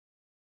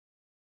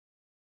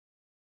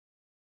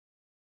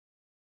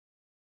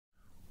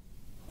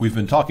We've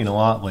been talking a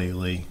lot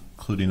lately,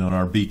 including on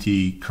our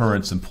BT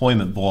Currents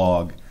employment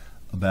blog,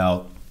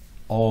 about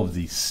all of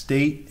the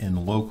state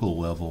and local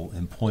level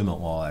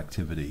employment law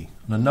activity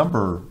on a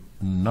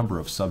number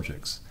of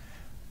subjects.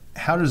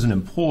 How does an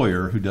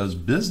employer who does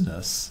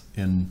business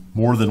in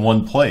more than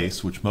one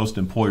place, which most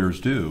employers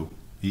do,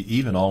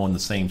 even all in the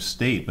same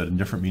state but in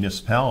different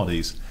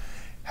municipalities,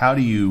 how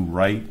do you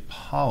write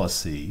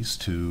policies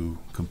to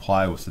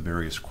comply with the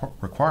various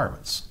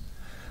requirements?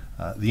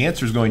 The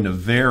answer is going to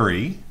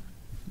vary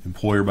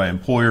employer by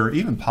employer,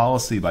 even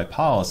policy by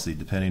policy,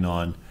 depending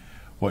on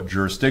what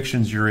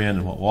jurisdictions you're in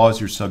and what laws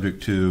you're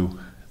subject to,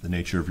 the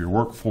nature of your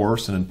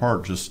workforce, and in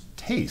part just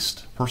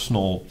taste,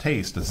 personal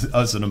taste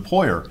as an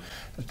employer,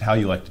 how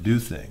you like to do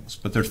things.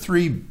 But there are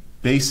three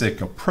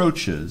basic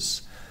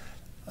approaches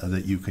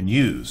that you can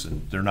use,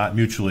 and they're not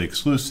mutually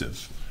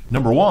exclusive.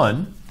 Number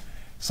one,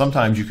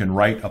 sometimes you can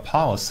write a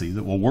policy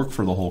that will work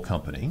for the whole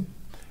company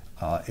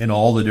in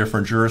all the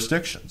different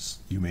jurisdictions.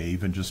 You may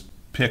even just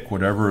pick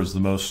whatever is the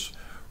most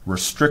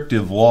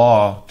restrictive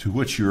law to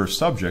which you're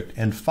subject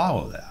and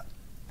follow that.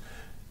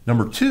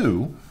 Number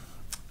two,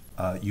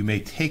 you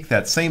may take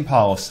that same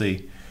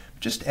policy,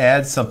 just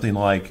add something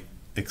like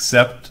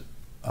except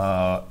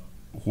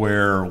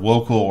where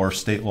local or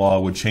state law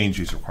would change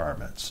these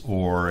requirements,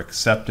 or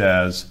except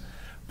as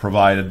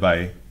provided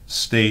by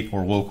state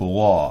or local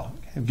law.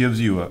 It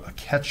gives you a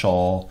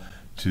catch-all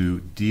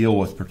to deal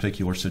with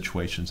particular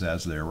situations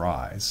as they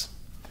arise.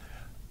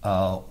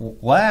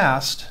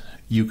 Last,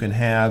 you can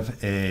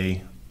have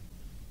a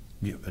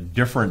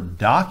different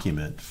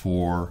document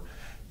for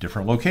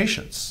different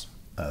locations.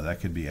 That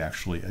could be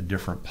actually a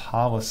different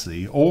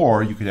policy,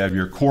 or you could have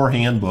your core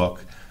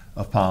handbook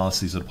of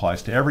policies that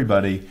applies to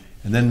everybody,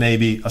 and then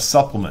maybe a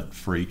supplement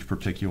for each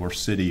particular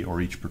city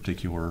or each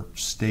particular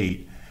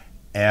state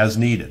as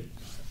needed.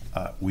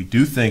 We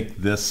do think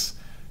this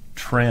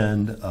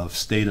trend of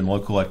state and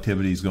local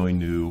activity is going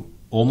to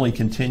only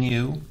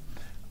continue.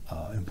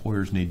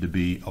 Employers need to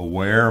be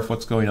aware of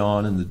what's going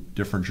on in the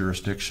different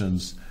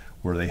jurisdictions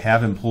where they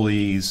have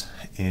employees,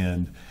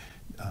 and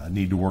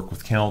need to work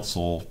with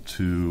counsel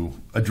to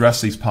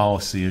address these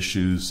policy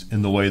issues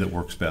in the way that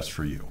works best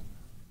for you.